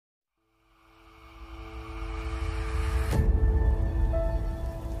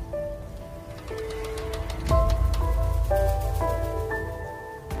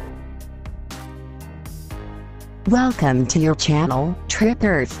Welcome to your channel, Trip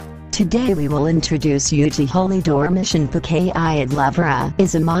Earth. Today we will introduce you to Holy Dormition Pochayiv Lavra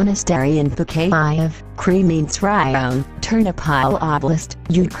is a monastery in Pochaiv, Kremenets Raion, Ternopil Oblast,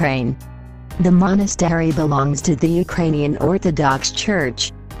 Ukraine. The monastery belongs to the Ukrainian Orthodox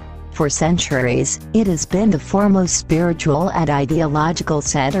Church. For centuries, it has been the foremost spiritual and ideological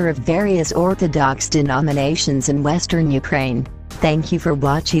center of various Orthodox denominations in Western Ukraine. Thank you for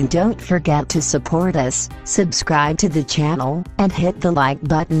watching. Don't forget to support us, subscribe to the channel, and hit the like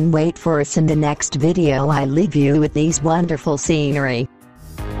button. Wait for us in the next video. I leave you with these wonderful scenery.